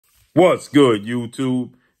What's good,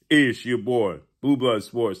 YouTube? It's your boy, Blue Blood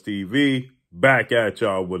Sports TV, back at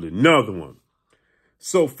y'all with another one.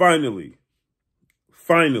 So finally,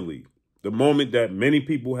 the moment that many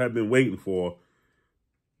people have been waiting for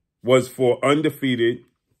was for undefeated,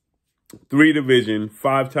 3-division,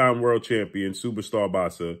 5-time world champion, superstar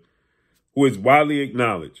boxer, who is widely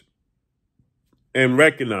acknowledged and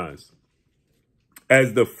recognized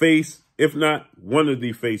as the face, if not one of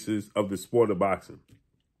the faces of the sport of boxing.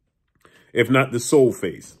 If not the sole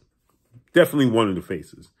face. Definitely one of the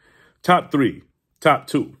faces. Top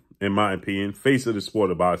 2, in my opinion, face of the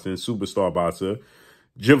sport of boxing, superstar boxer,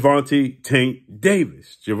 Gervonta Tank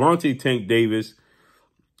Davis. Gervonta Tank Davis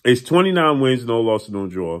is 29 wins, no loss, no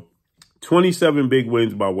draw. 27 big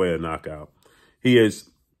wins by way of knockout. He is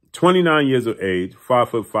 29 years of age,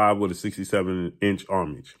 5'5" with a 67-inch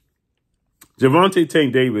arm reach. Gervonta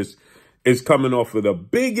Tank Davis is coming off of the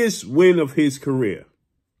biggest win of his career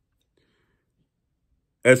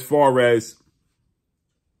as far as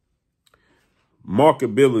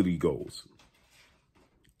markability goes.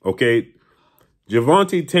 Okay,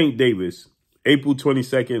 Gervonta Tank Davis, April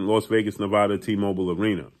 22nd, Las Vegas, Nevada, T-Mobile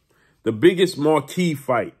Arena. The biggest marquee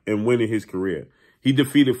fight and win in his career. He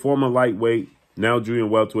defeated former lightweight, now junior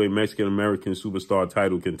welterweight Mexican-American superstar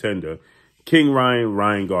title contender, King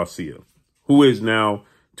Ryan Garcia, who is now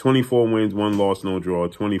 24 wins, 1 loss, no draw,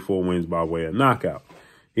 24 wins by way of knockout.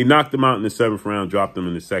 He knocked him out in the 7th round, dropped him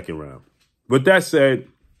in the 2nd round. With that said,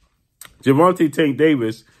 Gervonta Tank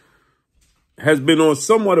Davis has been on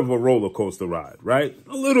somewhat of a roller coaster ride, right?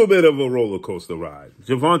 A little bit of a roller coaster ride.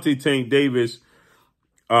 Gervonta Tank Davis,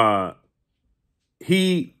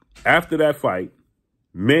 he, after that fight,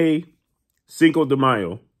 Cinco de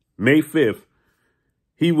Mayo, May 5th,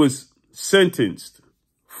 he was sentenced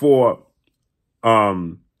for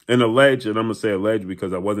an alleged, and I'm going to say alleged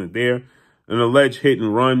because I wasn't there, an alleged hit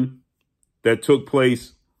and run that took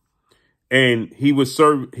place, and he was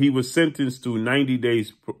sentenced to 90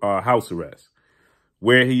 days house arrest,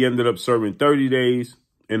 where he ended up serving 30 days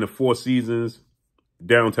in the Four Seasons,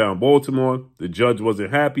 downtown Baltimore. The judge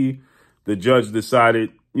wasn't happy. The judge decided,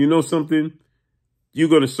 you know something? You're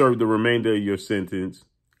going to serve the remainder of your sentence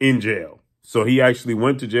in jail. So he actually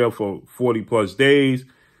went to jail for 40 plus days.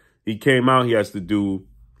 He came out. He has to do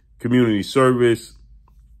community service,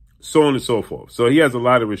 so on and so forth. So he has a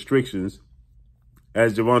lot of restrictions.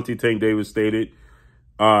 As Gervonta Tank Davis stated,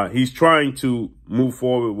 he's trying to move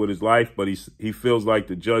forward with his life, but he feels like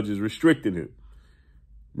the judge is restricting him.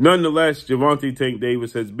 Nonetheless, Gervonta Tank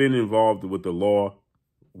Davis has been involved with the law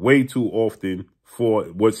way too often for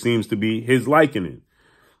what seems to be his likening.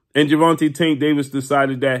 And Gervonta Tank Davis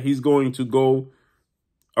decided that he's going to go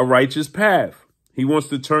a righteous path. He wants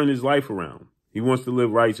to turn his life around. He wants to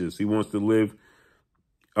live righteous. He wants to live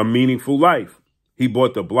a meaningful life. He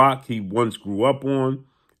bought the block he once grew up on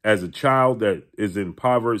as a child that is in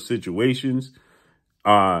impoverished situations.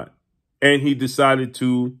 And he decided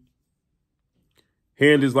to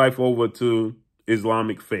hand his life over to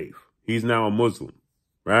Islamic faith. He's now a Muslim,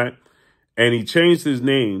 right? And he changed his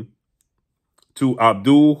name to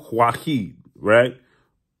Abdul Wahid, right?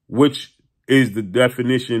 Which is the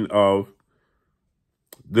definition of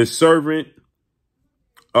the servant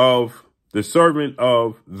of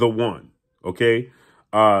the one, okay?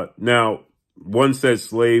 Now, one says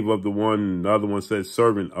slave of the one, the other one says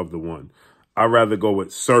servant of the one. I'd rather go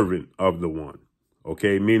with servant of the one,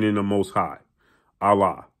 okay? Meaning the Most High,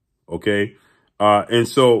 Allah, okay? And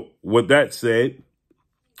so with that said,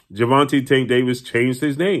 Gervonta Tank Davis changed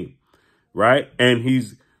his name, right? And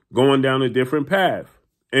he's going down a different path.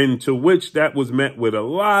 And to which that was met with a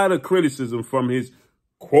lot of criticism from his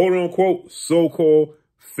quote-unquote so-called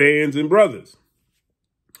fans and brothers.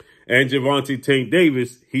 And Gervonta Tank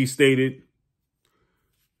Davis, he stated,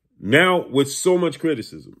 now with so much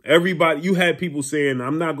criticism, everybody, you had people saying,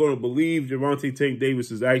 I'm not going to believe Gervonta Tank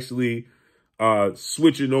Davis is actually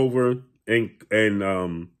switching over and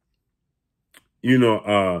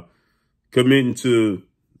committing to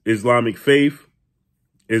Islamic faith,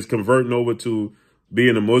 is converting over to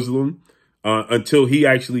being a Muslim until he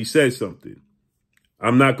actually says something.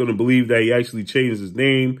 I'm not going to believe that he actually changed his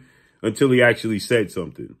name until he actually said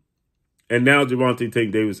something. And now Gervonta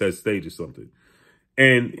Tank Davis has stated something.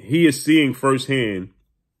 And he is seeing firsthand,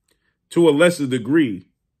 to a lesser degree,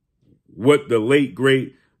 what the late,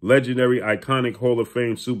 great, legendary, iconic Hall of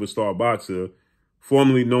Fame superstar boxer,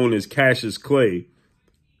 formerly known as Cassius Clay,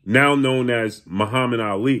 now known as Muhammad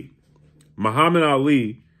Ali. Muhammad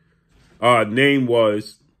Ali name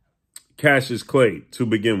was Cassius Clay to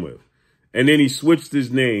begin with. And then he switched his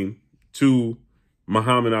name to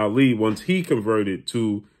Muhammad Ali once he converted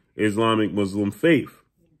to Islamic Muslim faith,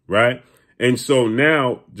 right? And so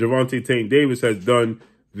now Gervonta Tank Davis has done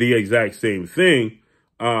the exact same thing.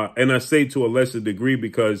 And I say to a lesser degree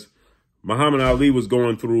because Muhammad Ali was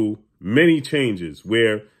going through many changes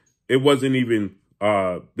where it wasn't even,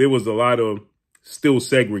 there was a lot of still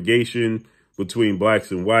segregation between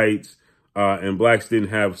blacks and whites, and blacks didn't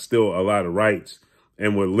have still a lot of rights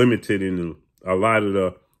and were limited in a lot of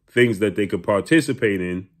the things that they could participate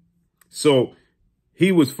in. So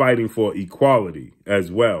he was fighting for equality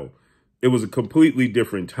as well. It was a completely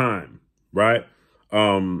different time, right?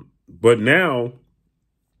 But now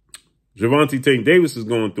Gervonta Tank Davis is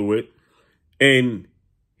going through it, and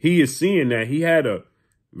he is seeing that he had a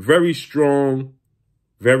very strong,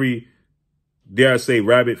 very, dare I say,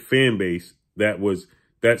 rabid fan base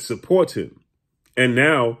that supports him. And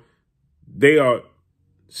now they are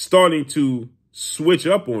starting to switch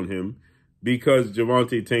up on him because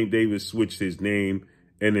Gervonta Tank Davis switched his name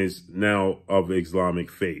and is now of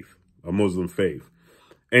Islamic faith, a Muslim faith.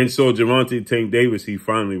 And so Gervonta Tank Davis, he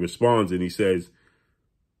finally responds and he says,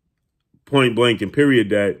 point blank and period,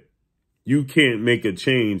 that you can't make a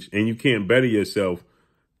change and you can't better yourself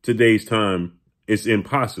today's time. It's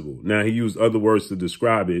impossible. Now, he used other words to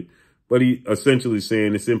describe it, but he essentially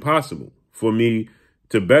saying it's impossible for me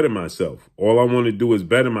to better myself. All I want to do is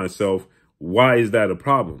better myself. Why is that a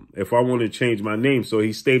problem? If I want to change my name. So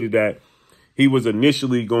he stated that he was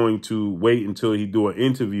initially going to wait until he do an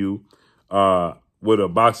interview with a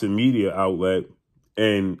boxing media outlet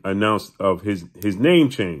and announce of his name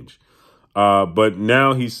change. But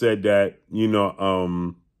now he said that,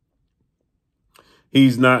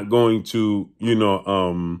 he's not going to,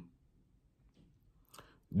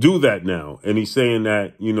 do that now. And he's saying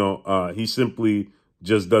that, he simply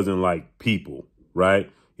just doesn't like people, right?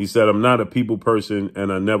 He said, I'm not a people person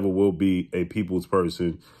and I never will be a people's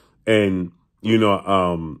person. And,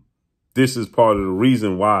 this is part of the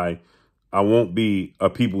reason why I won't be a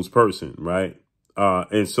people's person, right?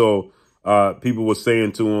 And so people were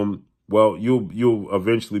saying to him, well, you'll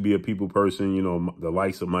eventually be a people person. The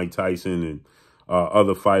likes of Mike Tyson and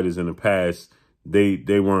other fighters in the past,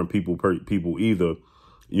 they weren't people either,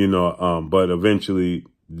 but eventually,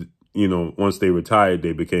 once they retired,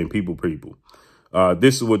 they became people.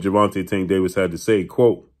 This is what Gervonta Tank Davis had to say,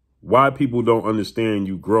 quote, why people don't understand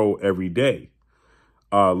you grow every day.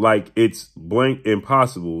 Like it's blank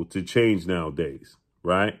impossible to change nowadays,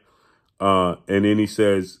 right? And then he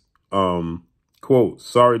says, quote,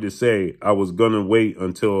 sorry to say, I was going to wait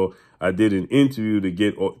until I did an interview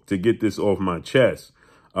to get this off my chest.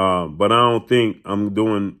 But I don't think I'm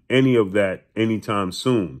doing any of that anytime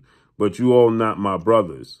soon. But you all not my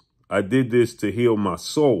brothers. I did this to heal my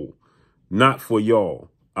soul, not for y'all.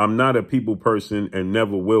 I'm not a people person and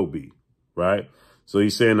never will be, right? So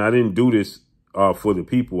he's saying I didn't do this for the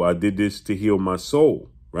people. I did this to heal my soul,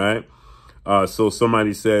 right? So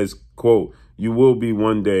somebody says, quote, you will be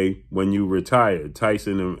one day when you retire.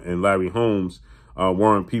 Tyson and Larry Holmes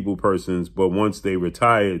weren't people persons, but once they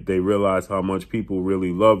retired, they realized how much people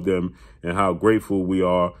really love them and how grateful we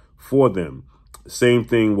are for them. Same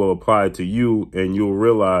thing will apply to you, and you'll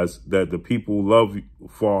realize that the people that love you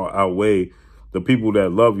far outweigh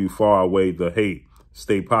the hate.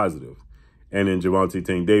 Stay positive. And then Gervonta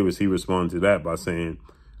Tank Davis, he responded to that by saying,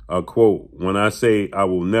 quote, when I say I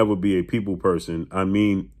will never be a people person, I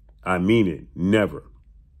mean it, never.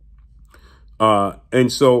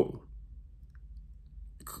 And so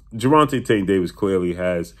Gervonta Tank Davis clearly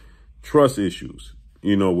has trust issues,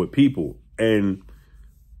 with people. And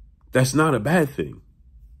that's not a bad thing.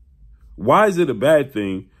 Why is it a bad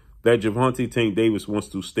thing that Gervonta Tank Davis wants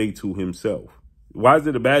to stay to himself? Why is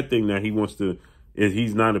it a bad thing that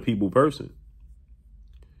he's not a people person?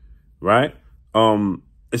 Right?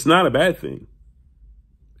 It's not a bad thing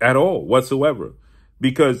at all whatsoever,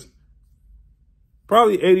 because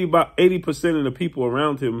probably 80% of the people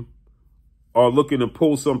around him are looking to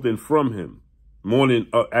pull something from him more than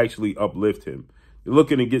actually uplift him. They're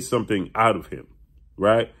looking to get something out of him,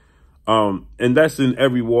 right? And that's in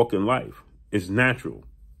every walk in life. It's natural.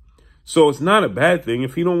 So it's not a bad thing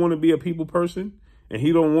if he don't want to be a people person and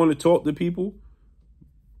he don't want to talk to people.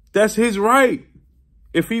 That's his right.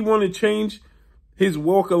 If he want to change his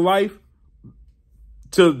walk of life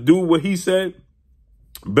to do what he said,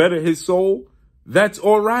 better his soul, that's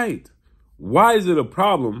all right. Why is it a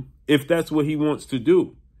problem if that's what he wants to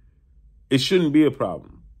do? It shouldn't be a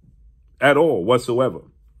problem at all whatsoever.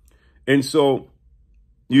 And so,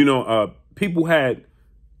 people had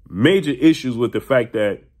major issues with the fact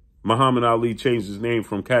that Muhammad Ali changed his name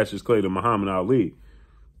from Cassius Clay to Muhammad Ali.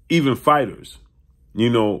 Even fighters,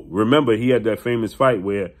 remember he had that famous fight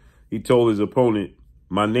where he told his opponent,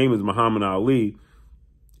 my name is Muhammad Ali.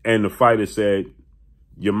 And the fighter said,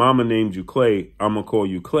 your mama named you Clay, I'm going to call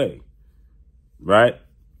you Clay. Right?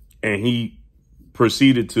 And he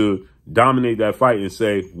proceeded to dominate that fight and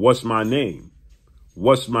say, what's my name?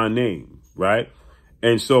 What's my name? Right?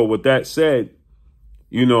 And so with that said,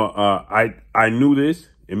 you know, I knew this.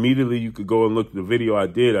 Immediately you could go and look at the video I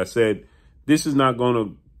did. I said, this is not going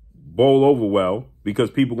to bowl over well because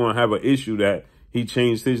people are going to have an issue that he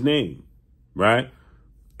changed his name. Right?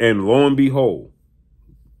 And lo and behold,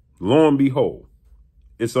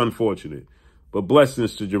 it's unfortunate. But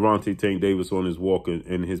blessings to Gervonta Tank Davis on his walk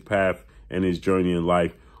and his path and his journey in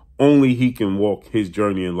life. Only he can walk his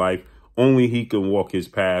journey in life. Only he can walk his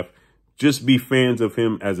path. Just be fans of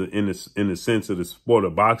him as in the sense of the sport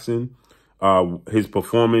of boxing, his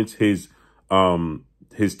performance, his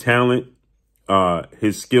talent,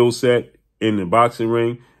 his skill set in the boxing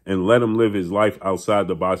ring, and let him live his life outside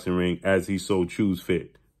the boxing ring as he so choose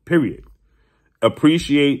fit. Period.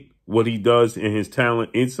 Appreciate what he does in his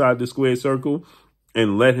talent inside the square circle,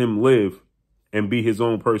 and let him live and be his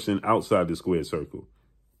own person outside the square circle.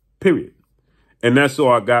 Period. And that's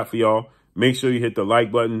all I got for y'all. Make sure you hit the like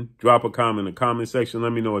button. Drop a comment in the comment section.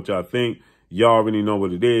 Let me know what y'all think. Y'all already know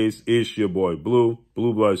what it is. It's your boy Blue,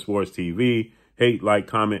 Blue Blood Sports TV. Hate, like,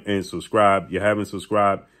 comment, and subscribe. You haven't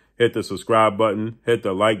subscribed, hit the subscribe button, hit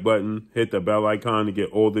the like button, hit the bell icon to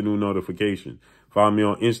get all the new notifications. Follow me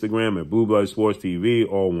on Instagram at Blue Blood Sports TV,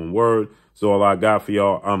 all one word. So all I got for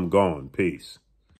y'all. I'm gone. Peace.